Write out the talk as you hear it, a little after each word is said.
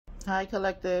Hi,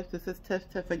 collective. This is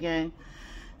Tiff again.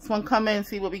 Just want to come in and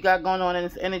see what we got going on in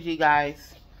this energy,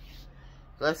 guys.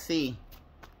 Let's see.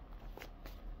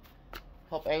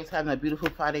 Hope everyone's having a beautiful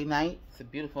Friday night. It's a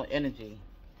beautiful energy.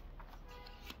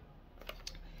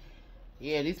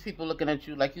 Yeah, these people looking at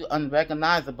you like you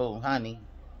unrecognizable, honey.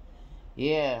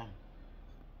 Yeah.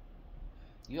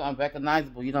 You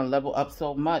unrecognizable. You done level up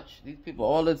so much. These people,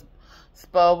 all this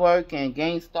spell work and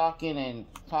game stalking and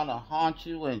trying to haunt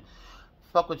you and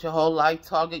fuck with your whole life,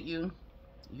 target you.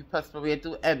 You persevere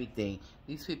through everything.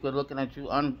 These people are looking at you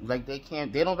like they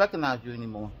don't recognize you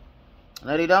anymore.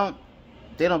 No, they don't.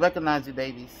 They don't recognize you,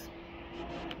 babies.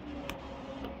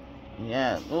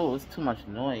 Yeah. Oh, it's too much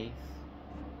noise.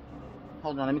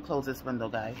 Hold on, let me close this window,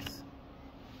 guys.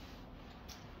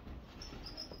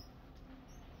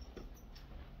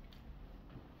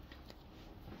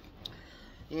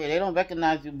 Yeah, they don't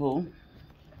recognize you, boo.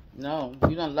 No,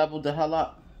 you done leveled the hell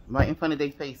up. Right in front of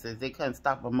their faces. They couldn't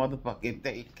stop a motherfucking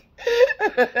thing.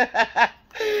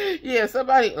 Yeah,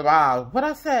 somebody, wow, what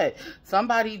I said.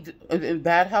 Somebody in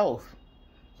bad health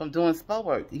from doing spell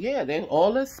work. Yeah,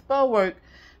 all this spell work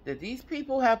that these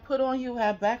people have put on you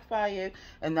have backfired.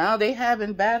 And now they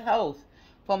having bad health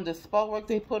from the spell work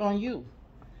they put on you.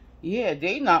 Yeah,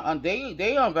 they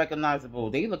unrecognizable.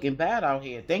 They looking bad out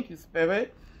here. Thank you,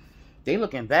 Spirit. They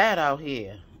looking bad out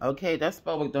here. Okay, that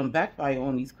spell work done backfire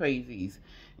on these crazies.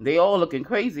 They all looking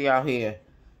crazy out here.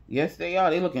 Yes, they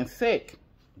are. They looking sick.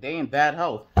 They in bad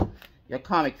health. Your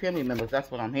karmic family members,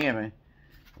 that's what I'm hearing.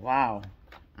 Wow.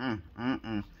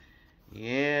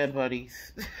 Yeah,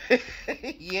 buddies.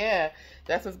 Yeah,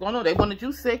 that's what's going on. They wanted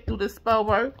you sick through this spell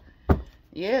work.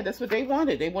 Yeah, that's what they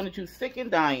wanted. They wanted you sick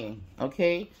and dying.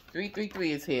 Okay?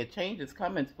 333 is here. Change is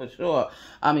coming for sure.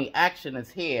 I mean, action is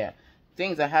here.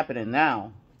 Things are happening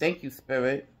now. Thank you,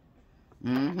 Spirit.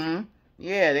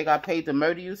 Yeah, they got paid to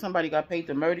murder you. Somebody got paid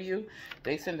to murder you.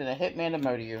 They sending a hitman to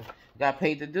murder you. Got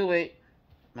paid to do it.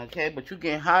 Okay, but you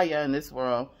getting higher in this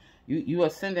world. You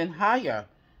ascending higher.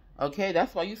 Okay,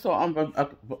 that's why you so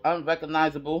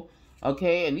unrecognizable.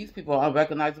 Okay, and these people are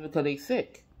unrecognizable because they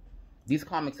sick. These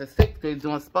comics are sick. They're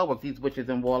doing spell work. These witches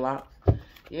and warlocks.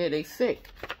 Yeah, they sick.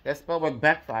 That spell work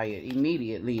backfired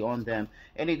immediately on them.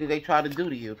 Anything they try to do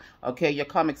to you. Okay, your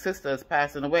karmic sister is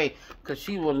passing away because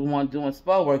she was the one doing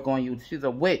spell work on you. She's a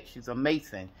witch. She's a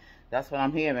mason. That's what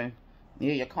I'm hearing.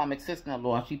 Yeah, your karmic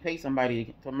sister-in-law. She paid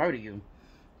somebody to murder you.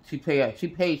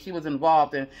 She was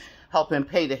involved in helping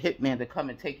pay the hitman to come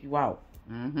and take you out.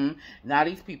 Now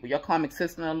these people, your karmic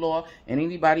sister-in-law and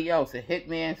anybody else, the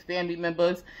hitman's family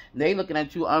members, they looking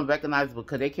at you unrecognizable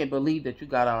because they can't believe that you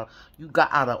got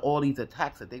out of all these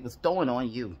attacks that they was throwing on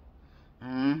you.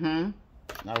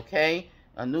 Okay,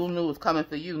 a new is coming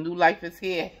for you. New life is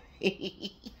here.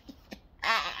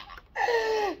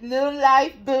 New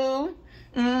life, boo.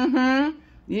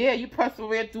 Yeah, you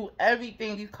persevered through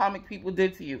everything these karmic people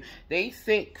did to you. They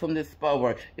sick from this spell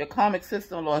work. Your karmic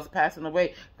sister-in-law is passing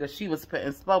away because she was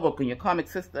putting spell work, and your karmic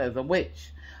sister is a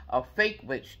witch. A fake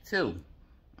witch, too.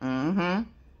 They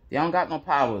don't got no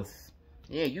powers.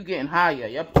 Yeah, you getting higher.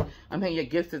 Yep. I mean, your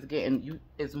gifts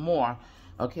is more.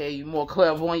 Okay, you more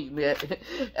clairvoyant.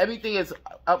 Everything is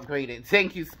upgraded.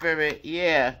 Thank you, Spirit.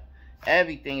 Yeah.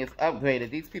 Everything is upgraded.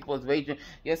 These people is raging.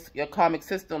 Yes, your karmic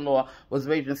sister-in-law was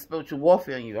raging spiritual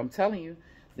warfare on you. I'm telling you.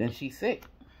 Then she's sick.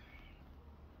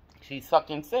 She's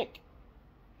fucking sick.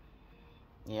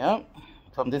 Yep.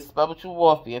 From this spiritual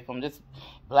warfare, from this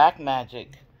black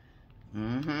magic.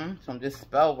 From this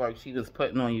spell work she was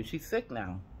putting on you. She's sick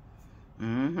now.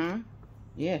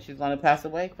 Yeah, she's going to pass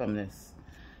away from this.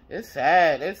 It's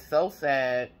sad. It's so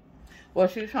sad. Well,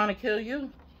 she was trying to kill you.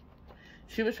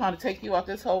 She was trying to take you out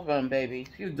this whole run, baby.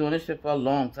 She was doing this shit for a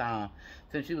long time.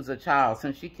 Since she was a child.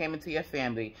 Since she came into your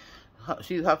family.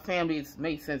 Her family is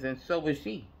Masons, and so was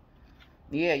she.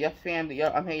 Yeah, your family,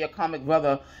 your karmic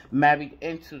brother married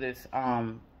into this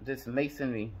this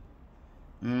Masonry.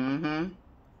 Yeah,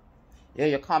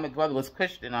 your karmic brother was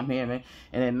Christian, I'm hearing.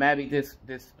 And then married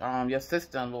your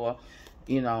sister-in-law,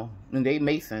 you know, and they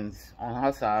Masons on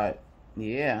her side.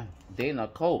 Yeah, they in a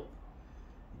cult.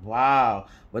 Wow.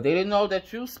 But they didn't know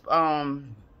that you,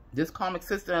 this karmic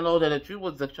sister-in-law, that you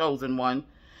was the chosen one.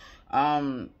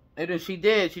 And then she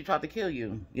did. She tried to kill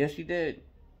you. Yes, she did.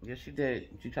 Yes, she did.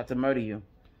 She tried to murder you.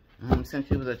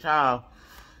 Since you was a child.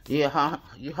 Yeah, her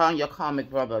and your karmic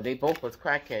brother, they both was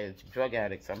crackheads, drug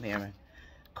addicts, I'm hearing.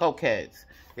 Cokeheads.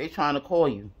 They trying to call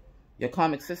you. Your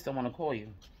karmic sister want to call you.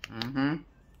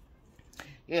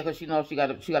 Yeah, because she knows she got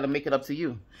to make it up to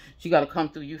you. She got to come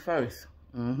through you first.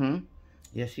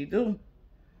 Yes, she do.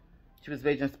 She was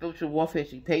waging spiritual warfare.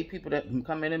 She paid people that can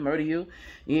come in and murder you.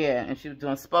 Yeah, and she was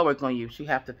doing spell work on you. She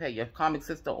have to pay your karmic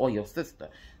sister or your sister.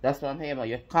 That's what I'm hearing about.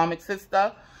 Your karmic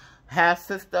sister,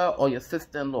 half-sister, or your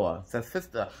sister-in-law. It's a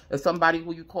sister. It's somebody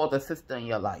who you call the sister in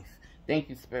your life. Thank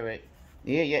you, Spirit.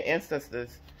 Yeah, your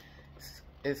ancestors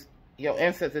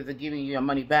are giving you your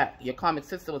money back. Your karmic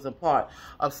sister was a part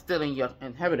of stealing your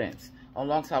inheritance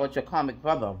alongside with your karmic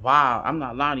brother. Wow, I'm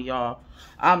not lying to y'all.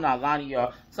 I'm not lying to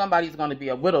y'all. Somebody's going to be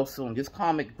a widow soon. This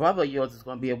karmic brother of yours is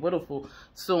going to be a widow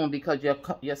soon because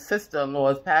your sister-in-law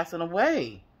is passing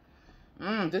away.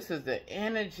 This is the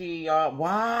energy, y'all.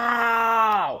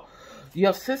 Wow.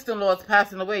 Your sister-in-law is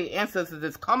passing away. Ancestors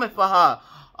is coming for her.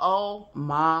 Oh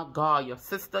my God. Your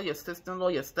sister, your sister-in-law,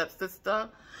 your stepsister.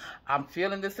 I'm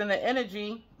feeling this in the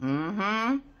energy.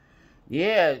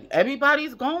 Yeah,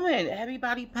 everybody's going.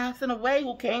 Everybody passing away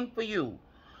who came for you.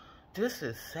 This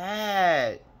is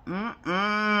sad.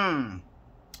 Well,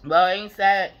 it ain't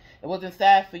sad. It wasn't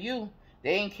sad for you. They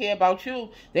ain't care about you.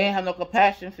 They ain't have no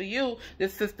compassion for you.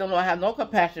 This sister-in-law have no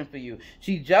compassion for you.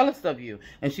 She's jealous of you.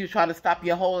 And she's trying to stop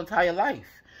your whole entire life.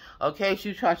 Okay,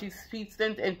 she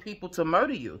sent in people to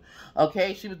murder you.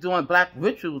 Okay, she was doing black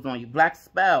rituals on you, black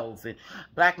spells and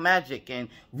black magic and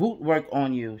root work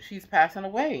on you. She's passing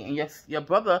away, and your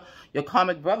brother, your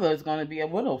karmic brother, is going to be a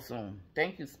widow soon.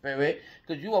 Thank you, Spirit,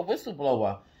 because you a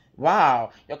whistleblower. Wow,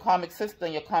 your karmic sister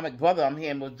and your karmic brother, I'm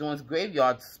hearing, was doing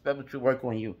graveyard spiritual work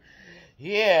on you.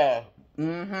 Yeah,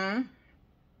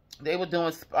 They were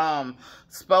doing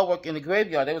spell work in the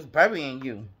graveyard. They was burying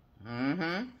you.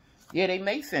 Yeah, they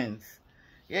Masons.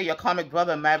 Yeah, your karmic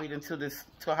brother married into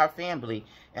her family,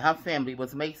 and her family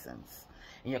was Masons.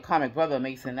 And your karmic brother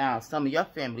Mason now. Some of your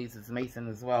families is Mason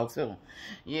as well too.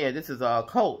 Yeah, this is a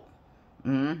cult.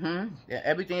 Yeah,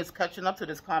 everything is catching up to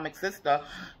this karmic sister.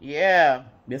 Yeah,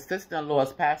 your sister-in-law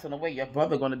is passing away. Your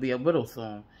brother going to be a widow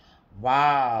soon.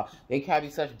 Wow, they carry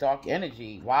such dark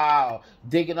energy. Wow,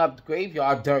 digging up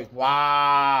graveyard dirt.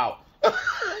 Wow.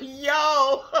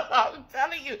 Yo, I'm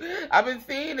telling you, I've been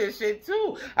seeing this shit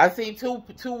too. I've seen two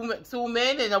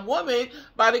men and a woman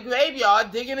by the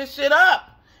graveyard digging this shit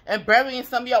up and burying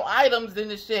some of your items in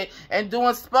the shit and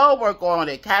doing spell work on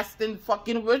it, casting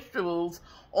fucking rituals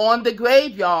on the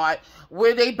graveyard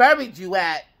where they buried you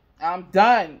at. I'm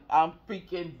done. I'm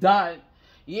freaking done.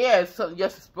 Yeah, so your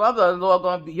brother-in-law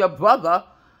gonna be your brother,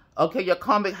 okay, your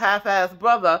karmic half-ass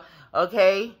brother,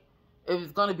 okay,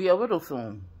 is gonna be a widow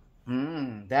soon.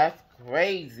 That's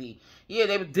crazy. Yeah,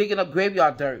 they were digging up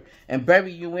graveyard dirt and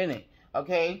bury you in it.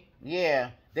 Okay? Yeah.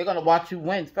 They're going to watch you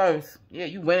win first. Yeah,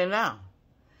 you winning now.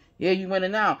 Yeah, you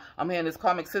winning now. I'm hearing this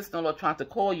karmic sister-in-law trying to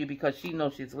call you because she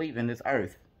knows she's leaving this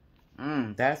earth.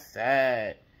 That's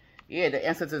sad. Yeah, the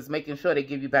ancestors making sure they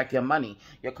give you back your money.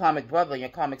 Your karmic brother and your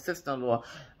karmic sister-in-law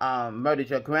murdered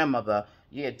your grandmother.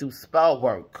 Yeah, do spell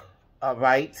work. All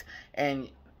right? And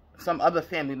some other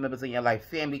family members in your life,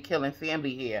 family killing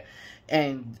family here,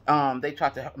 and they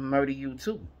tried to murder you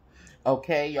too.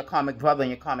 Okay, your karmic brother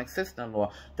and your karmic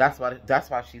sister-in-law. That's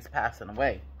why she's passing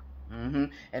away.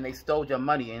 And they stole your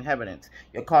money and inheritance.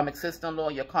 Your karmic sister-in-law,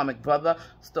 your karmic brother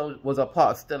was a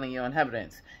part of stealing your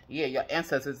inheritance. Yeah, your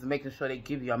ancestors are making sure they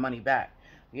give you your money back.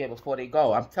 Yeah, before they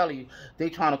go. I'm telling you, they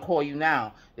trying to call you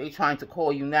now. They trying to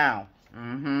call you now.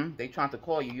 They trying to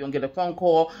call you. You're going to get a phone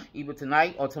call either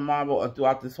tonight or tomorrow or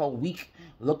throughout this whole week.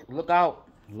 Look out.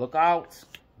 Look out.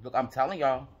 Look, I'm telling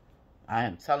y'all. I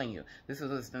am telling you. This is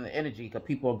just in the energy because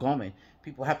people are going.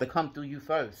 People have to come through you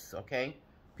first, okay?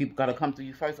 People got to come through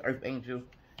you first, Earth Angel.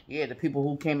 Yeah, the people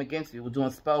who came against you were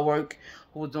doing spell work,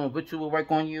 who were doing ritual work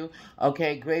on you,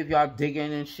 okay? Graveyard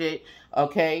digging and shit,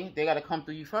 okay? They got to come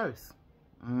through you first.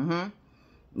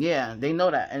 Yeah, they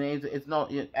know that. And it's no,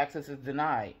 access is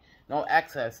denied. No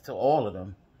access to all of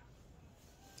them.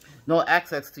 No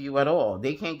access to you at all.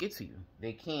 They can't get to you.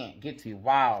 They can't get to you.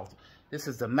 Wow. This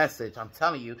is the message. I'm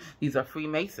telling you, these are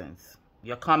Freemasons.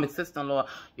 Your karmic sister-in-law,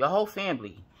 your whole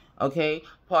family, okay?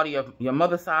 Part of your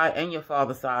mother's side and your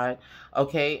father's side,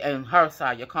 okay? And her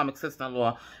side, your karmic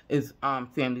sister-in-law, is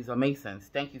families of Masons.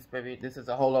 Thank you, Spirit. This is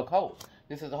a whole occult.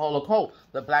 This is a whole occult.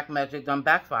 The black magic done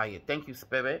backfired. Thank you,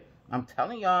 Spirit. I'm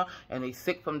telling y'all, and they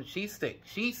sick from the she's sick.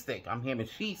 She's sick. I'm hearing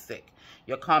she's sick.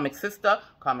 Your karmic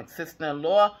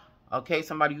sister-in-law, okay,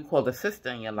 somebody you call the sister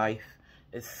in your life,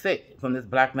 is sick from this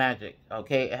black magic,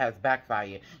 okay? It has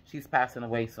backfired. She's passing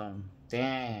away soon.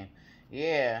 Damn.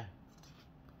 Yeah.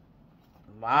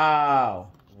 Wow.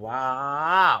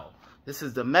 Wow. This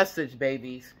is the message,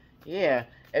 babies. Yeah.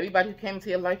 Everybody who came into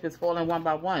your life is falling one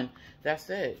by one. That's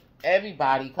it.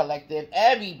 Everybody, collective,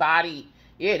 everybody.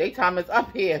 Yeah, they time is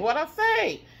up here. What I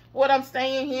say? What I'm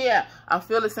saying here. I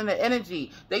feel this in the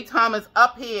energy. They time is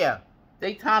up here.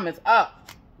 Daytime is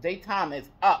up. Daytime is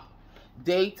up.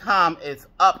 Daytime is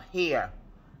up here.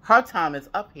 Her time is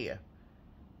up here.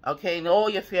 Okay, and all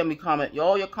your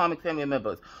karmic family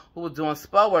members who were doing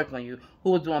spell work on you,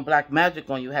 who were doing black magic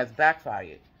on you, has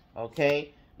backfired.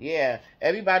 Okay, yeah,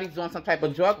 everybody's doing some type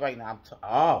of drug right now.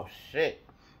 Oh shit.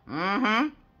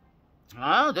 Oh,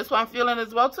 that's what I'm feeling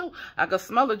as well too. I can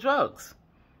smell the drugs.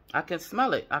 I can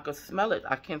smell it. I can smell it.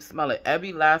 I can smell it.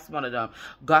 Every last one of them.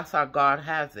 That's how God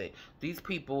has it. These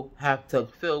people have to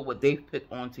feel what they put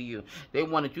onto you. They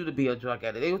wanted you to be a drug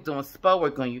addict. They was doing spell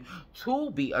work on you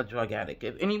to be a drug addict.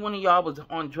 If any one of y'all was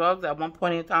on drugs at one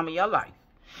point in time in your life,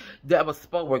 that was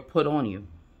spell work put on you.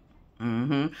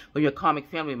 With your karmic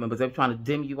family members, they were trying to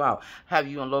dim you out, have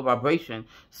you on low vibration,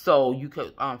 so you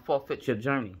could forfeit your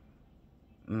journey.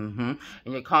 And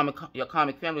your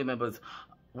karmic family members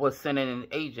was sending in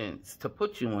agents to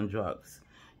put you on drugs.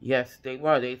 Yes, they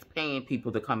were. They was paying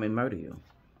people to come and murder you.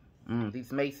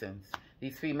 These Masons,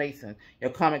 these Freemasons. Your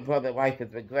karmic brother, wife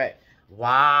is regret.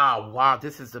 Wow,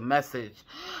 this is the message.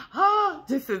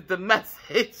 This is the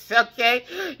message, okay?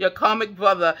 Your karmic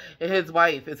brother and his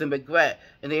wife is in regret,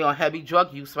 and they on heavy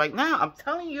drug use right now. I'm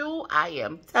telling you, I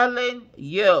am telling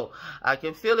you. I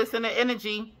can feel this in the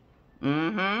energy.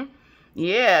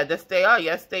 Yeah, yes they are.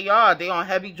 Yes, they are. They on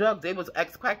heavy drugs. They was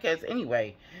ex-crackheads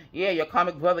anyway. Yeah, your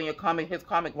karmic brother and his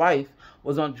karmic wife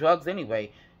was on drugs anyway.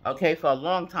 Okay, for a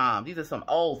long time. These are some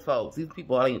old folks. These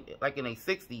people are like in their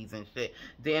 60s and shit.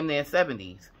 Damn near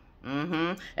 70s.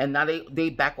 And now they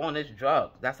back on this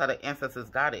drug. That's how the ancestors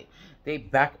got it. They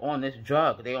back on this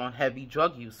drug. They on heavy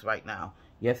drug use right now.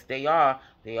 Yes, they are.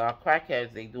 They are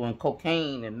crackheads. They doing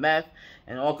cocaine and meth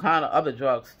and all kind of other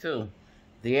drugs too.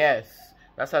 Yes.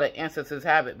 That's how the ancestors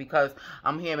have it, because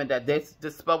I'm hearing that this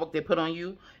spell work they put on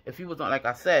you, if you was on, like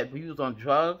I said, if you was on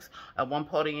drugs at one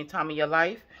point in time in your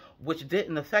life, which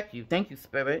didn't affect you. Thank you,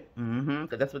 Spirit.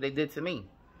 Because that's what they did to me.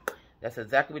 That's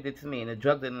exactly what they did to me. And the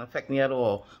drug didn't affect me at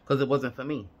all, because it wasn't for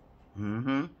me.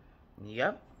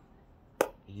 Yep.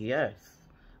 Yes.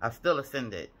 I still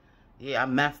ascended. Yeah, I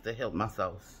master healed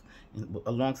myself,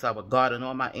 alongside with God and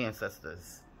all my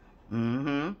ancestors.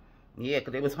 Yeah,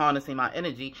 because they was harnessing my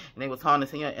energy, and they was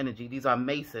harnessing your energy. These are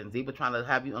Masons. They were trying to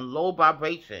have you in low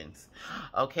vibrations,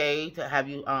 okay? To have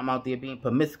you out there being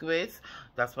promiscuous.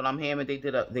 That's what I'm hearing. They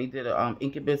did a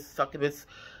incubus, succubus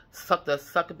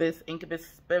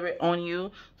spirit on you,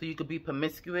 so you could be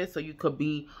promiscuous, so you could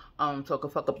be so it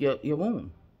could fuck up your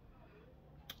womb.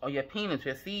 Or your penis,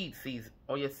 your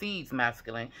seeds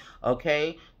masculine,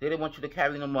 okay? They didn't want you to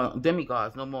carry no more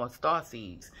demigods, no more star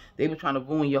seeds. They were trying to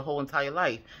ruin your whole entire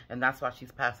life, and that's why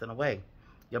she's passing away.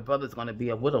 Your brother's going to be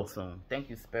a widow soon.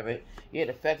 Thank you, Spirit. Yeah,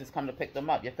 the feds is coming to pick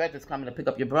them up. Your feds is coming to pick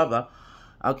up your brother,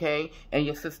 okay? And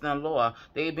your sister-in-law.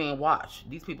 They're being watched.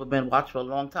 These people have been watched for a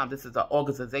long time. This is an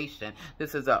organization.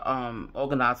 This is a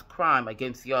organized crime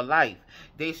against your life.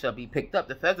 They shall be picked up.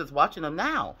 The feds is watching them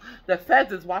now. The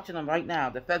feds is watching them right now.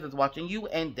 The feds is watching you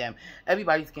and them.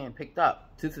 Everybody's getting picked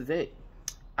up. This is it.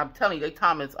 I'm telling you, their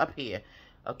time is up here.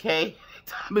 Okay?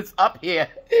 Time is up here.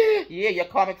 Yeah, your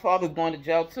karmic father's going to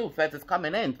jail too. Feds is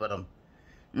coming in for them.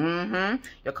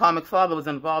 Your karmic father was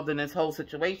involved in this whole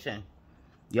situation.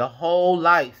 Your whole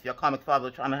life, your karmic father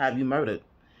was trying to have you murdered.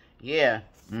 Yeah.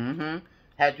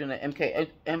 Had you in the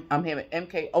I'm hearing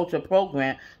MK Ultra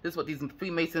program. This is what these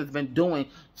Freemasons been doing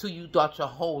to you throughout your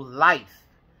whole life.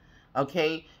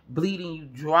 Okay? Bleeding you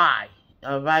dry.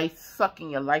 Alright?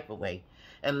 Sucking your life away.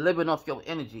 And living off your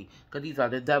energy. Because these are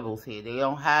the devils here. They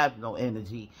don't have no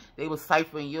energy. They were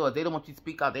ciphering yours. They don't want you to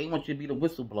speak out. They want you to be the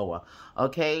whistleblower.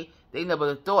 Okay? They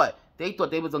never thought. They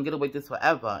thought they was going to get away with this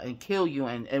forever. And kill you.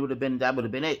 And that would have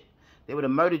been it. They would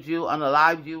have murdered you.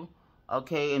 Unalived you.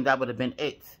 Okay? And that would have been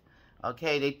it.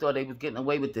 Okay? They thought they was getting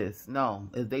away with this. No.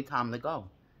 It's their time to go.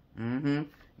 You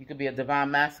could be a divine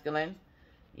masculine.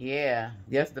 Yeah.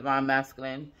 Yes, divine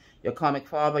masculine. Your karmic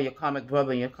father, your karmic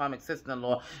brother, and your karmic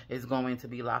sister-in-law is going to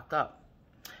be locked up.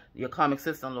 Your karmic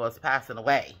sister-in-law is passing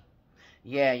away.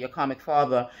 Yeah, your karmic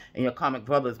father and your karmic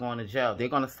brother is going to jail. They're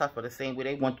going to suffer the same way.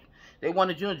 They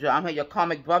wanted you in jail. I'm here, your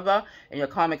karmic brother and your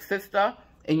karmic sister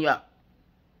and your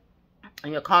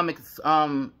karmic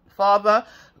father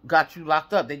got you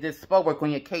locked up. They did spell work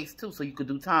on your case too, so you could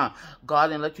do time. God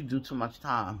didn't let you do too much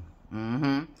time.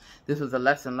 This was a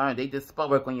lesson learned. They did spell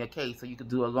work on your case so you could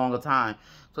do a longer time.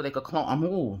 So they could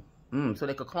clone, so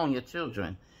they could clone your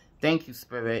children. Thank you,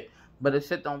 Spirit. But this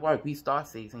shit don't work. We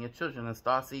starseeds, and your children are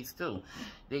starseeds too.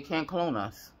 They can't clone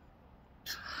us.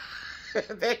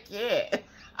 They can't.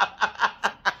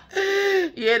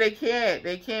 Yeah, they can't.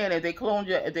 They can't. If they clone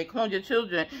your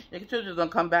children, your children's gonna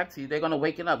come back to you. They're gonna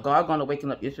waken up. God's gonna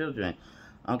waken up your children.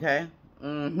 Okay?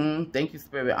 Thank you,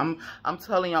 Spirit. I'm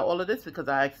telling y'all all of this because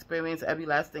I experienced every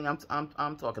last thing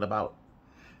I'm talking about.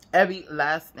 Every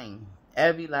last thing.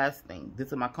 Every last thing. This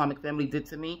is what my karmic family did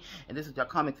to me, and this is what your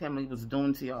karmic family was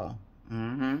doing to y'all.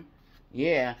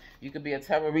 Yeah. You could be a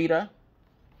tarot reader.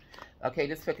 Okay,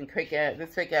 this fake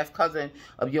ass cousin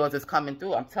of yours is coming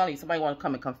through. I'm telling you, somebody want to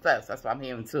come and confess. That's what I'm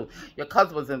hearing too. Your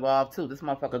cousin was involved too. This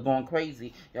motherfucker going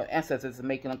crazy. Your ancestors are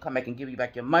making them come back and give you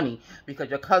back your money because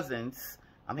your cousins,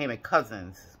 I'm hearing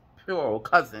cousins, plural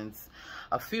cousins,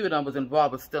 a few of them was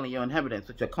involved with stealing your inheritance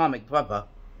with your karmic brother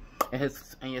and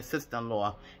your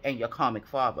sister-in-law and your karmic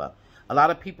father. A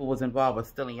lot of people was involved with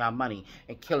stealing your money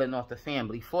and killing off the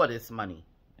family for this money.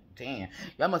 Damn,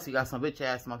 y'all must have got some rich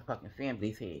ass motherfucking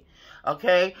families here.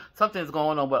 Okay, something's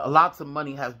going on, but lots of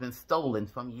money has been stolen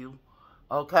from you.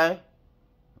 Okay,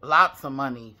 lots of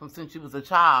money from since you was a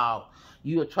child.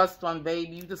 You a trust fund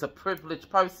baby. You just a privileged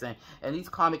person, and these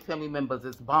karmic family members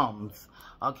is bums.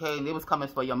 Okay, and they was coming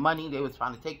for your money. They was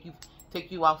trying to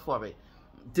take you out for it.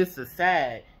 This is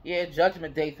sad. Yeah,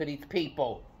 judgment day for these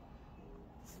people.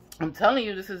 I'm telling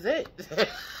you, this is it.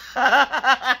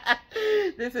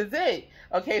 This is it.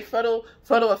 Okay, federal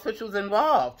officials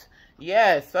involved.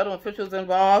 Yes, federal officials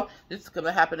involved. This is going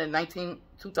to happen in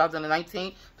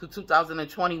 2019 to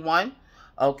 2021.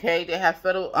 Okay, they have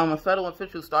federal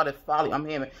officials started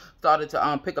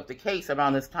to pick up the case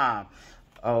around this time.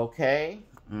 Okay.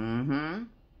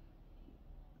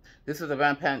 This is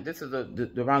around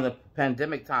around the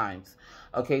pandemic times.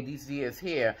 Okay, these years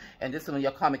here, and this is when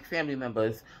your karmic family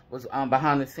members was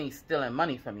behind the scenes stealing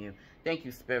money from you. Thank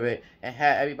you, Spirit, and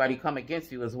had everybody come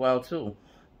against you as well too.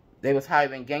 They was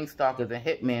hiring gang stalkers and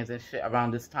hitmans and shit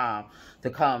around this time to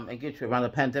come and get you around the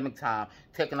pandemic time,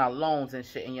 taking out loans and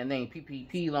shit in your name,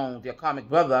 PPP loans. Your karmic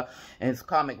brother and his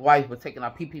karmic wife were taking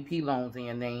out PPP loans in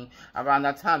your name. Around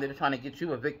that time, they were trying to get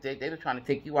you evicted. They were trying to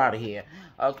take you out of here.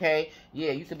 Okay?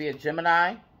 Yeah, you could be a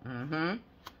Gemini.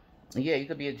 Yeah, you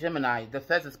could be a Gemini. The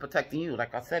feds is protecting you.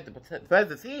 Like I said, the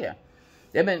feds is here.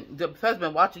 The feds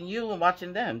been watching you and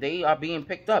watching them. They are being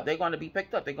picked up. They're going to be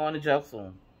picked up. They're going to jail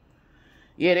soon.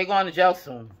 Yeah, they're going to jail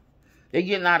soon. They're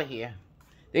getting out of here.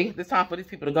 It's time for these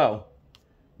people to go.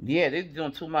 Yeah, they're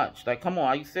doing too much. Like, come on,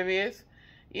 are you serious?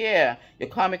 Yeah, your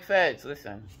karmic feds,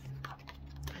 listen.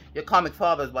 Your karmic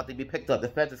father is about to be picked up. The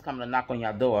feds is coming to knock on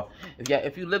your door.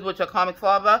 If you live with your karmic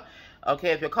father,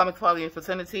 okay, if your karmic father in your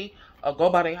vicinity, go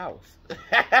by their house.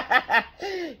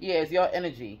 Yeah, it's your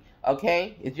energy,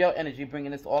 okay? It's your energy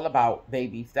bringing this all about,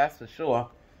 babies. That's for sure.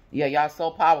 Yeah, y'all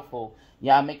so powerful.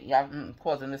 Y'all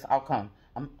causing this outcome.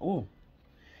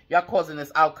 Y'all causing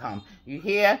this outcome. You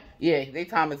hear? Yeah, their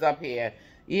time is up here.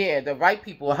 Yeah, the right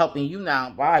people are helping you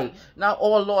now. Right. Not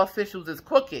all law officials is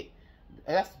crooked.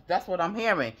 That's what I'm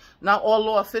hearing. Not all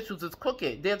law officials is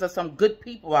crooked. There's some good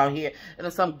people out here, and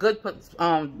there's some good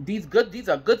these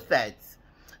are good feds.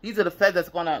 These are the feds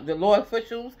the law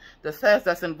officials, the feds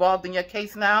that's involved in your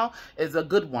case now is the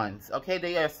good ones. Okay,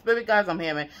 they are spirit guys. I'm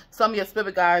hearing some of your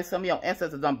spirit guys, some of your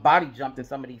ancestors done body jumped in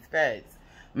some of these feds.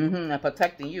 And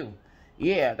protecting you.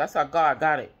 Yeah, that's how God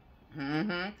got it.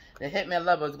 The hitman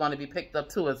lover is going to be picked up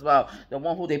too as well. The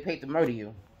one who they paid to murder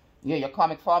you. Yeah, your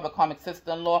karmic father, karmic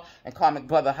sister-in-law, and karmic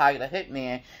brother hired a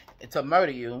hitman to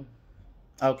murder you.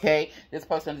 Okay, this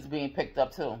person is being picked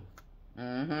up too.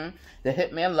 The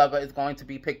hitman lover is going to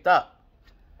be picked up.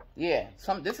 Yeah,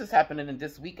 this is happening in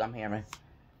this week, I'm hearing.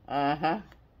 I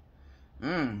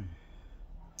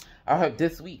heard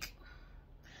this week.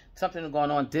 Something is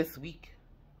going on this week.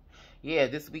 Yeah,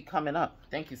 this week coming up.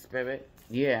 Thank you, Spirit.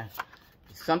 Yeah.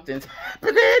 Something's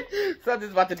happening.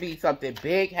 Something's about to be something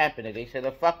big happening. They should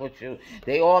have fucked with you.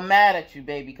 They all mad at you,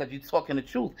 baby, because you're talking the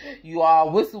truth. You are a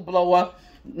whistleblower.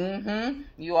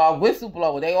 You are a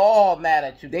whistleblower. They all mad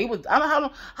at you. They was, I don't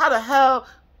know how the hell.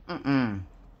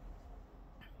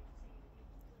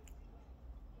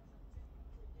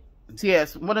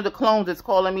 Yes, one of the clones is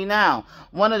calling me now.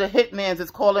 One of the hitmans is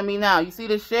calling me now. You see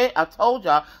this shit? I told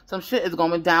y'all some shit is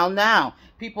going down now.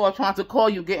 People are trying to call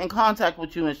you, get in contact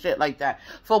with you and shit like that.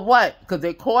 For what? Because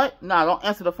they caught? Nah, don't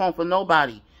answer the phone for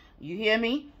nobody. You hear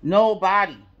me?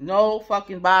 Nobody. No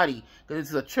fucking body. Because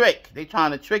it's a trick. They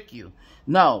trying to trick you.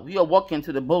 No, we are walking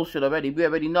to the bullshit already. We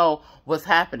already know what's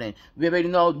happening. We already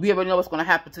know what's going to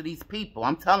happen to these people.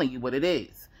 I'm telling you what it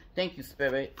is. Thank you,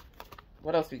 Spirit.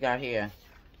 What else we got here?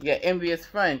 Your envious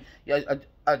friend,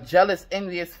 a jealous,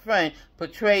 envious friend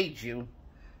betrayed you,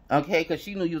 okay, because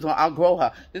she knew you was going to outgrow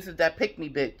her. This is that pick-me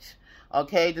bitch,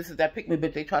 okay? This is that pick-me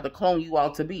bitch they tried to clone you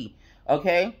out to be,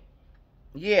 okay?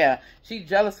 Yeah, she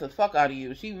jealous the fuck out of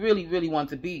you. She really, really wanted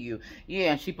to be you.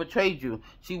 Yeah, and she betrayed you.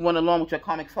 She went along with your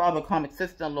karmic father, karmic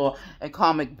sister-in-law, and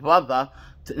karmic brother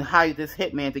to hire this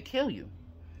hitman to kill you.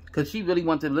 Because she really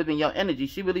wanted to live in your energy.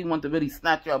 She really wanted to really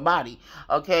snatch your body.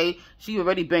 Okay? She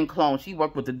already been cloned. She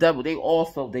worked with the devil. They all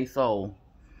sold their soul.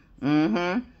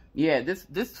 Yeah,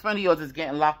 this friend of yours is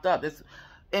getting locked up. This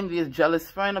envious, jealous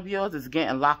friend of yours is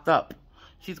getting locked up.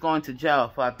 She's going to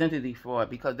jail for identity fraud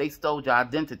because they stole your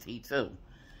identity too.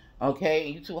 Okay?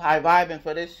 You too high vibing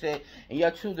for this shit. And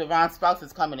your true divine spouse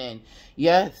is coming in.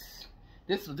 Yes.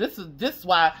 This is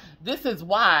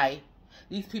why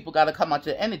these people gotta come out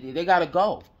your energy. They gotta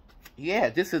go. Yeah,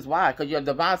 this is why. Because your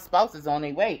divine spouse is on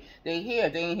their way. They here.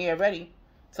 They ain't here already.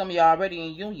 Some of y'all already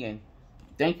in union.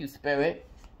 Thank you, Spirit.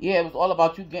 Yeah, it was all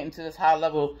about you getting to this high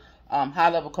level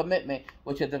commitment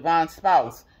with your divine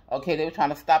spouse. Okay, they were trying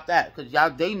to stop that. Because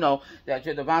y'all, they know that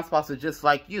your divine spouse is just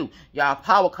like you. Y'all a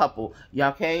power couple. Y'all,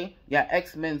 okay? Y'all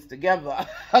X-Men's together.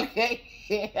 Okay?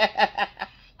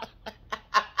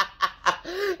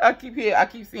 I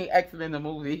keep seeing X-Men in the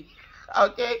movie.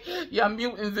 Okay? Y'all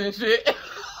mutants and shit.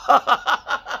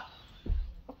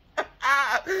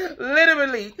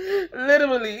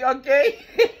 Literally, okay?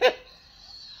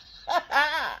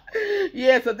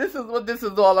 Yeah, so this is what this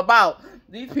is all about.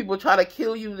 These people try to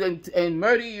kill you and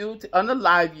murder you, to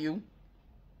unalive you.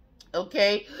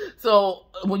 Okay? So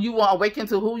when you want to awaken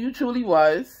to who you truly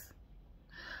was,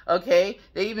 okay?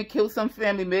 They even killed some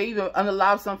family, they even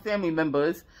unalive some family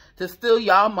members to steal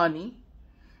y'all money.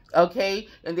 Okay,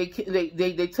 and they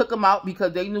took them out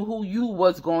because they knew who you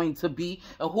was going to be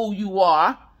and who you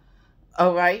are.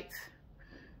 All right,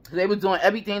 so they were doing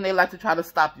everything they like to try to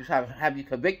stop you, try to have you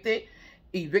convicted,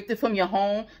 evicted from your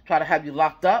home, try to have you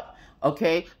locked up.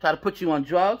 Okay, try to put you on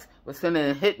drugs. We're sending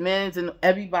in hitmen and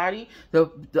everybody, the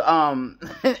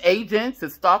agents to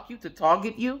stalk you, to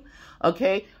target you.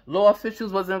 Okay, law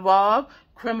officials was involved.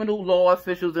 Criminal law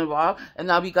officials involved, and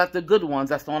now we got the good ones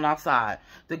that's on our side.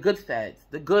 The good feds,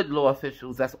 the good law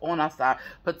officials that's on our side,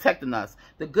 protecting us.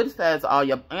 The good feds are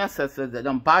your ancestors that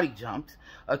done body jumped.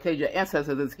 Okay, your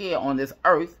ancestors is here on this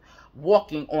earth,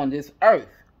 walking on this earth.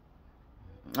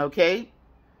 Okay,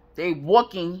 they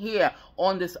walking here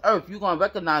on this earth. You're gonna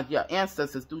recognize your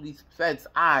ancestors through these feds'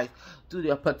 eyes, through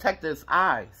their protectors'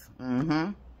 eyes.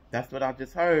 That's what I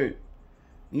just heard.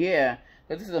 Yeah.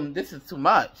 This is too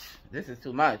much. This is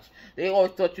too much. They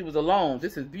always thought you was alone.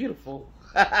 This is beautiful.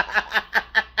 Yeah,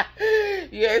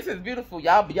 this is beautiful.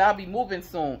 Y'all be moving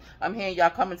soon. I'm hearing y'all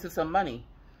coming to some money.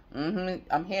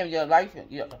 I'm hearing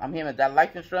I'm hearing that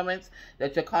life insurance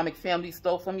that your karmic family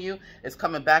stole from you is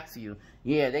coming back to you.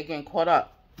 Yeah, they getting caught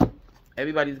up.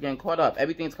 Everybody's getting caught up.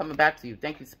 Everything's coming back to you.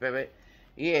 Thank you, Spirit.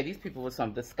 Yeah, these people were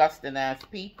some disgusting ass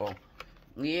people.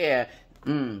 Yeah.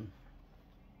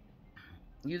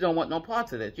 You don't want no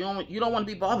parts of this. You don't want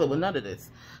to be bothered with none of this.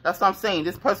 That's what I'm saying.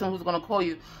 This person who's going to call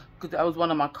you, because that was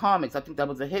one of my comics. I think that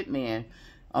was a hitman,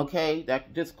 okay,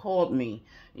 that just called me.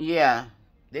 Yeah,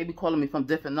 they be calling me from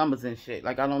different numbers and shit.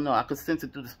 Like, I don't know. I could sense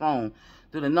it through this phone,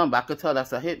 through the number. I could tell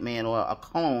that's a hitman or a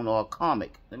clone or a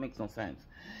comic. That makes no sense.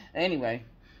 Anyway.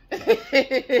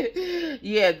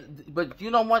 Yeah, but you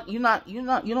don't want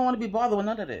to be bothered with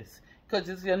none of this. Because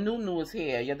it's your new is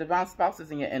here. Your divine spouse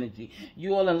is in your energy.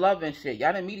 You all in love and shit.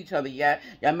 Y'all didn't meet each other yet.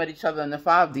 Y'all met each other in the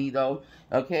 5D, though.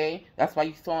 Okay? That's why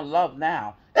you so in love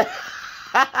now.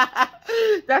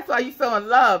 That's why you so in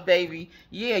love, baby.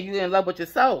 Yeah, you in love with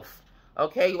yourself.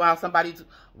 Okay?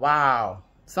 Wow.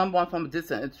 Someone from a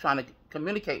distance is trying to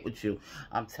communicate with you.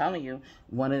 I'm telling you,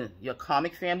 one of your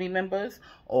karmic family members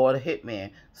or the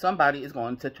hitman, somebody is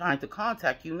trying to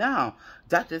contact you now.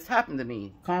 That just happened to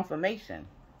me. Confirmation.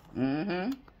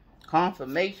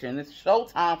 Confirmation. It's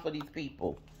showtime for these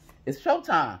people. It's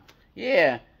showtime.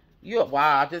 Yeah.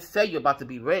 Wow, I just said you're about to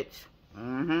be rich.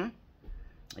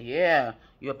 Yeah.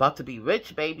 You're about to be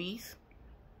rich, babies.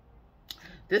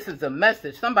 This is a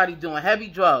message. Somebody doing heavy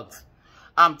drugs.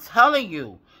 I'm telling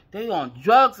you. They on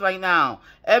drugs right now.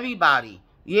 Everybody.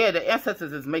 Yeah, the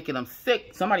ancestors is making them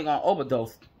sick. Somebody gonna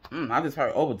overdose. I just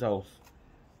heard overdose.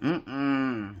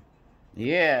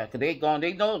 Yeah, because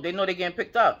they know they're getting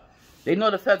picked up. They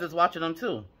know the feds is watching them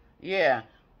too. Yeah.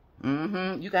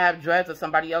 You can have dreads or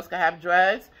somebody else can have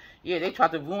dreads. Yeah, they try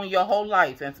to ruin your whole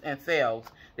life and fails.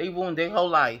 They ruined their whole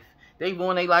life. They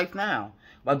ruin their life now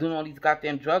by doing all these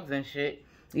goddamn drugs and shit.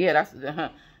 Yeah,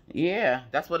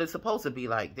 that's what it's supposed to be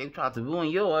like. They tried to ruin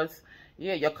yours.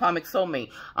 Yeah, your karmic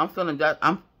soulmate. I'm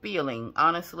feeling,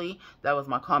 honestly, that was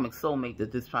my karmic soulmate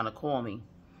that just trying to call me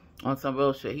on some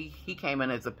real shit. He came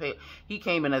in as a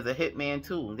hitman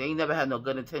too. They never had no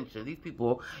good intention. These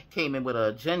people came in with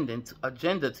an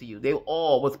agenda to you. They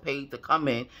all was paid to come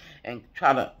in and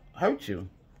try to hurt you.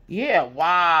 Yeah,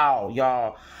 wow,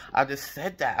 y'all. I just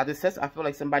said that. I feel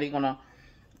like somebody gonna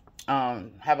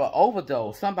have an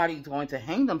overdose. Somebody's going to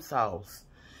hang themselves.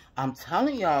 I'm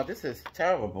telling y'all, this is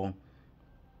terrible.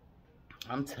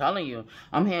 I'm telling you.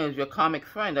 I'm here as your karmic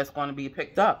friend that's going to be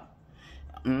picked up.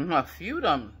 A few of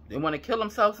them, they want to kill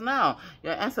themselves now.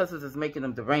 Your ancestors is making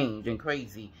them deranged and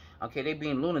crazy. Okay, they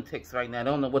being lunatics right now. They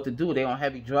don't know what to do. They on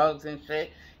heavy drugs and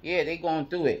shit. Yeah, they going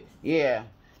through it. Yeah.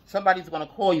 Somebody's going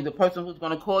to call you. The person who's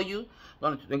going to call you,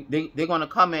 they're going to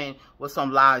come in with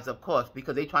some lies, of course,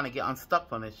 because they trying to get unstuck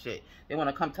from this shit. They want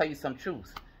to come tell you some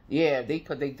truth. Yeah,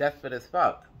 because they desperate as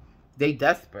fuck. They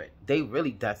desperate. They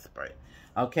really desperate.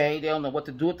 Okay, they don't know what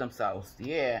to do with themselves.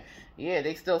 Yeah,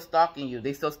 they still stalking you.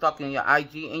 They still stalking your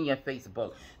IG and your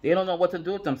Facebook. They don't know what to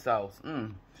do with themselves.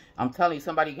 I'm telling you,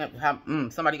 somebody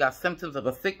got symptoms of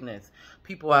a sickness.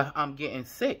 People are getting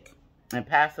sick and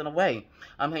passing away.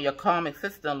 I'm here. Your karmic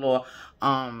sister-in-law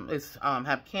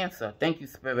have cancer. Thank you,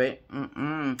 Spirit.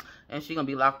 And she gonna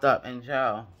be locked up in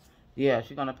jail. Yeah,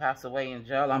 she gonna pass away in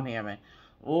jail. I'm hearing.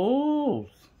 Ooh,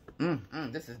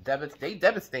 this is they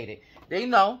devastated. They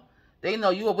know. They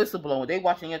know you a whistleblower. They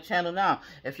watching your channel now.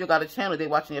 If you got a channel, they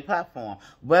watching your platform.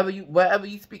 Wherever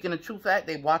you speaking the truth at,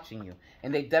 they watching you.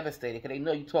 And they devastated because they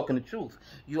know you talking the truth.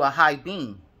 You are high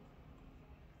being.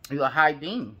 You are high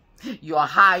being. You are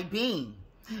high being.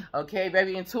 Okay,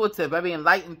 very intuitive, very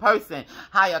enlightened person.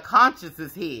 Higher conscious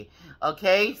is here.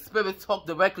 Okay, spirit talk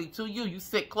directly to you. You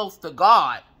sit close to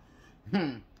God.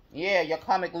 Yeah, your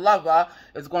karmic lover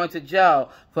is going to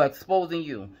jail for exposing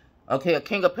you. Okay, a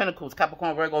King of Pentacles,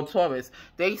 Capricorn, Virgo, Taurus.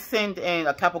 They send in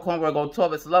a Capricorn, Virgo,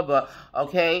 Taurus lover,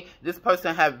 okay? This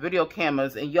person had video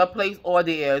cameras in your place or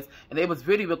theirs, and they was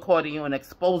video recording you and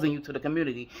exposing you to the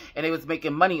community, and they was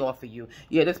making money off of you.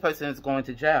 Yeah, this person is going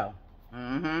to jail.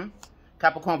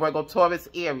 Capricorn, Virgo, Taurus,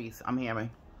 Aries, I'm hearing.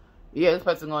 Yeah, this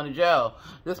person going to jail.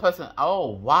 This person,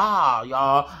 oh, wow,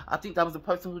 y'all. I think that was the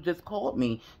person who just called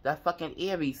me. That fucking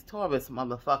Aries, Taurus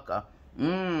motherfucker.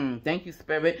 Thank you,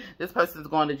 Spirit. This person's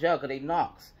going to jail because they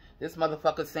knocks. This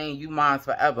motherfucker saying you mine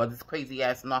forever. This crazy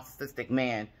ass narcissistic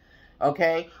man.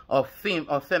 Okay? Or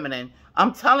feminine.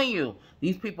 I'm telling you,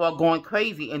 these people are going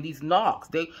crazy, and these knocks,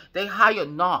 they hire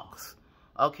knocks.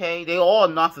 Okay? They all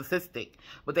narcissistic.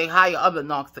 But they hire other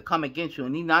knocks to come against you.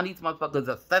 And now these motherfuckers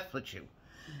are obsessed with you.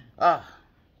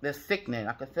 They're sickening.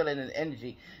 I can feel it in the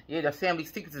energy. Yeah, the family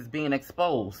secrets is being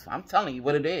exposed. I'm telling you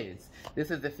what it is. This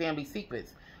is the family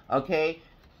secrets. Okay,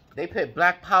 they put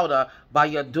black powder by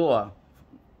your door.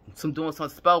 Doing some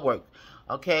spell work.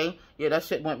 Okay, yeah, that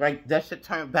shit went right. That shit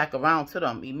turned back around to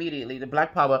them immediately. The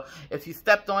black powder, if you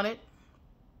stepped on it,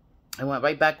 it went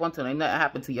right back onto them. Ain't nothing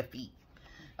happened to your feet.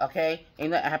 Okay,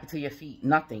 ain't nothing happened to your feet.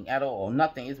 Nothing at all.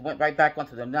 Nothing. It went right back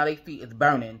onto them. Now their feet is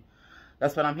burning.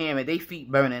 That's what I'm hearing. They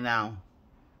feet burning now.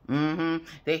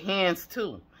 Their hands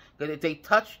too. Because if they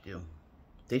touched you,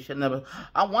 they should never.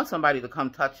 I want somebody to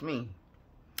come touch me.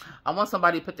 I want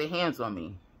somebody to put their hands on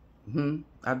me.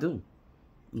 I do.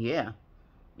 Yeah.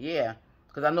 Yeah.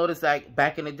 Because I noticed, like,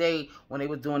 back in the day, when they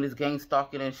was doing this gang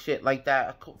stalking and shit like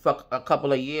that, a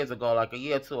couple of years ago, like a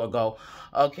year or two ago.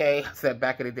 Okay. I said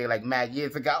back in the day, like mad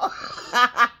years ago.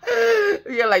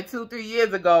 Yeah, like 2-3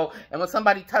 years ago. And when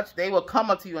somebody touched, they would come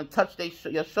up to you and touch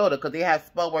your shoulder because they had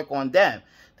spell work on them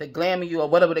to glamour you or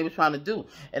whatever they were trying to do.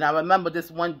 And I remember this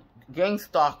one gang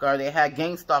stalker, they had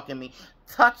gang stalking me,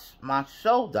 touched my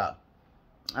shoulder.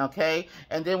 Okay,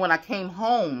 and then when I came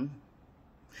home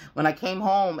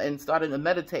and started to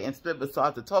meditate and spirit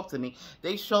started to talk to me,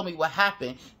 they showed me what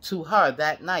happened to her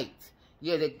that night.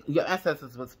 Yeah, your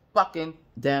ancestors was fucking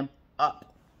them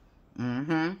up.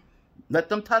 Let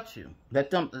them touch you.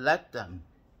 Let them.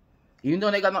 Even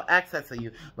though they got no access to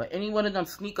you, but any one of them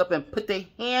sneak up and put their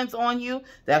hands on you,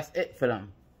 that's it for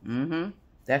them.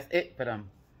 That's it for them.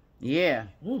 Yeah.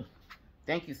 Woo.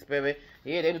 Thank you, Spirit.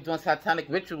 Yeah, they were doing satanic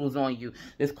rituals on you.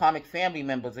 This karmic family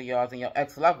members of yours and your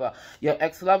ex-lover. Your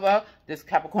ex-lover, this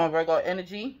Capricorn Virgo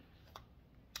energy,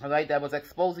 all right, that was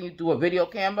exposing you through a video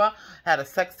camera, had a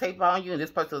sex tape on you, and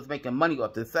this person was making money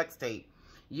off this sex tape.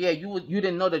 Yeah, you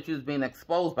didn't know that you was being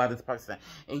exposed by this person.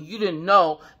 And you didn't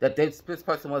know that this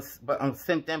person was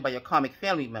sent in by your karmic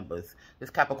family members. This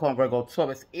Capricorn Virgo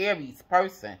Taurus Aries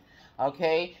person.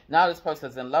 Okay, now this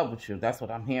person's in love with you. That's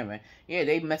what I'm hearing. Yeah,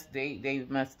 they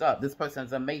messed up. This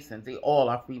person's a Mason. They all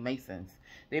are Freemasons.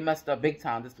 They messed up big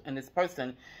time. This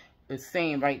person is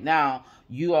saying right now,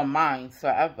 you are mine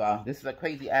forever. This is a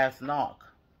crazy ass knock.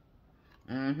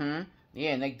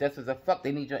 Yeah, and this is a fuck.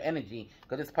 They need your energy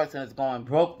because this person is going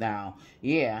broke now.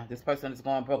 Yeah, this person is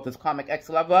going broke. This karmic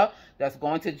ex-lover that's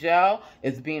going to jail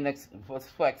is being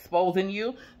for exposing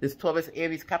you. This Taurus,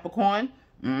 Aries, Capricorn.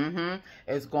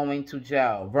 Is going to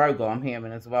jail. Virgo, I'm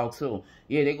hearing as well too.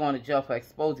 Yeah, they're going to jail for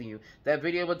exposing you. That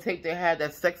video tape they had,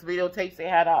 that sex videotapes they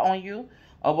had out on you,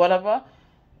 or whatever,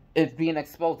 It's being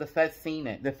exposed. The Feds seen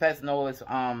it. The Feds know it's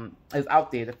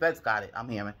out there. The Feds got it. I'm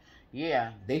hearing.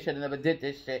 Yeah, they should have never did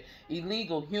this shit.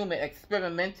 Illegal human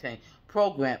experimenting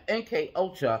program, MK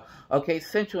Ultra, okay,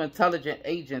 Central Intelligence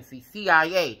Agency,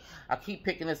 CIA. I keep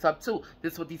picking this up too.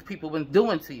 This is what these people been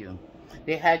doing to you.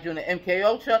 They had you in the MK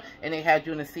Ultra and they had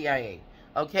you in the CIA.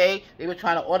 Okay, they were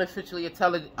trying to artificial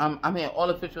intelligence.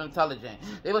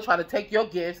 They were trying to take your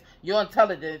gifts, your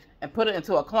intelligence, and put it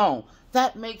into a clone.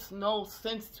 That makes no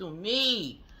sense to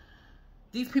me.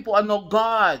 These people are no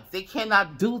gods. They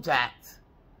cannot do that.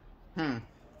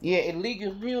 Yeah,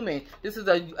 illegal human. This is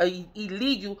a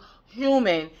illegal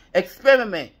human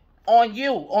experiment on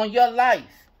you, on your life.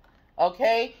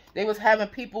 Okay, they was having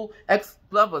people,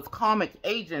 ex-lovers, karmic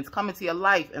agents come into your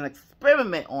life and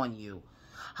experiment on you.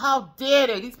 How dare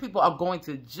they? These people are going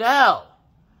to jail.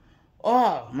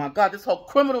 Oh, my God. This whole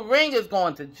criminal ring is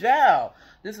going to jail.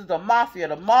 This is the mafia,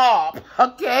 the mob.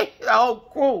 Okay? The whole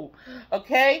crew.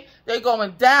 Okay? They're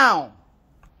going down.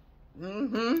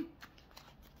 I'm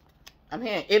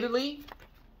here in Italy.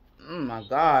 Oh, my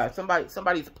God.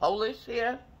 Somebody's Polish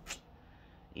here.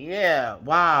 Yeah.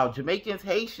 Wow. Jamaicans,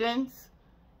 Haitians.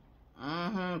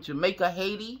 Jamaica,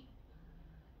 Haiti.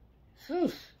 Whew.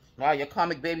 Wow, your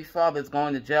karmic baby father is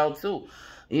going to jail too.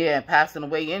 Yeah, and passing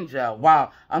away in jail.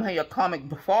 Wow, I'm here, your karmic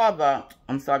father,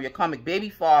 your karmic baby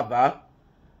father,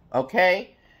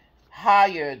 okay,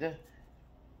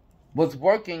 was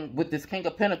working with this King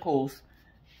of Pentacles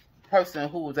person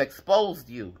who was exposed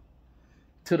you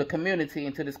to the community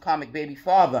and to this karmic baby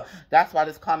father. That's why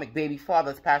this karmic baby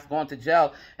father is going to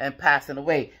jail and passing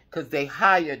away. Because they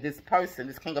hired this person,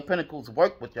 this King of Pentacles,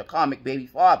 worked with your karmic baby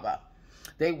father.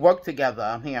 They work together,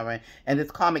 I'm hearing. And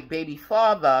this karmic baby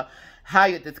father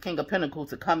hired this King of Pentacles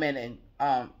to come in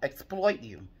and exploit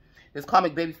you. This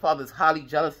karmic baby father is highly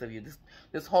jealous of you.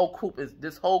 This whole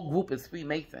group is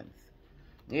Freemasons.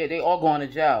 Yeah, they all going to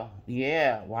jail.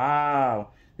 Yeah, wow.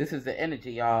 This is the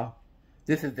energy, y'all.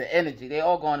 This is the energy. They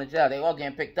all going to jail. They all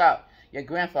getting picked up. Your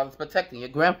grandfather's protecting. Your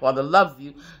grandfather loves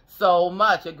you so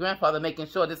much. Your grandfather making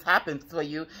sure this happens for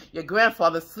you. Your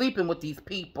grandfather's sleeping with these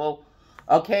people.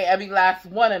 Okay, every last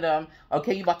one of them.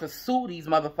 Okay, you about to sue these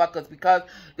motherfuckers because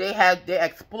they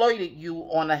exploited you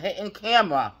on a hidden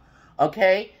camera.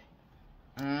 Okay?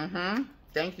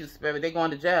 Thank you, Spirit. They're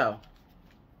going to jail.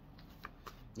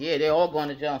 Yeah, they're all going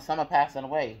to jail. Some are passing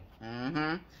away.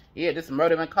 Yeah, this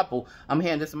murdering couple. I'm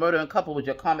hearing this murdering couple with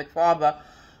your karmic father.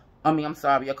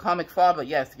 Your karmic father.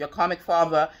 Yes, your karmic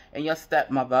father and your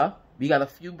stepmother. We got a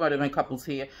few murdering couples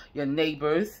here. Your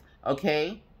neighbors.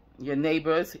 Okay? Your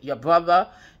neighbors, your brother,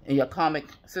 and your karmic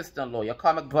sister-in-law. Your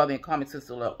karmic brother and karmic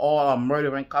sister-in-law all are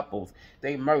murdering couples.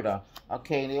 They murder.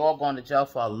 Okay, and they all going to jail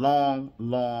for a long,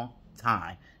 long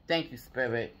time. Thank you,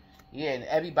 Spirit. Yeah, and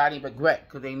everybody in regret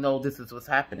because they know this is what's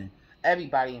happening.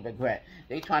 Everybody in regret.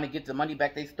 They trying to get the money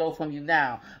back they stole from you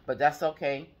now. But that's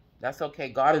okay. That's okay.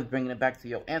 God is bringing it back to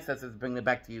you. Your ancestors bringing it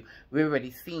back to you. We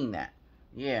already seen that.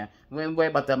 Yeah, we ain't worry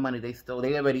about that money they stole.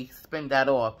 They already spend that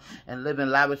off and live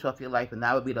in lavish off your life, and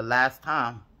that would be the last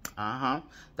time.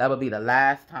 That would be the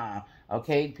last time.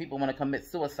 Okay, people want to commit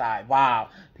suicide. Wow,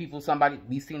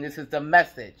 we seen this is the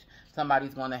message.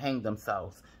 Somebody's going to hang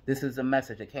themselves. This is the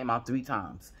message. It came out 3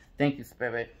 times. Thank you,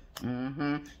 Spirit.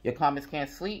 Your karmics can't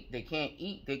sleep, they can't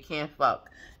eat, they can't fuck.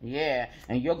 Yeah,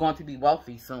 and you're going to be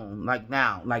wealthy soon, like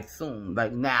now, like soon,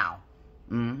 like now.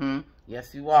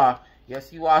 Yes, you are.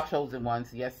 Yes, you are, chosen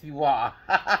ones. Yes, you are.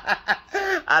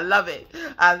 I love it.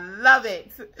 I love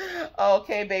it.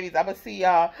 Okay, babies. I'm going to see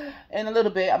y'all in a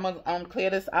little bit. I'm going to clear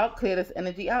this out, clear this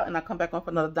energy out, and I'll come back on for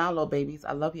another download, babies.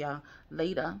 I love y'all.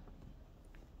 Later.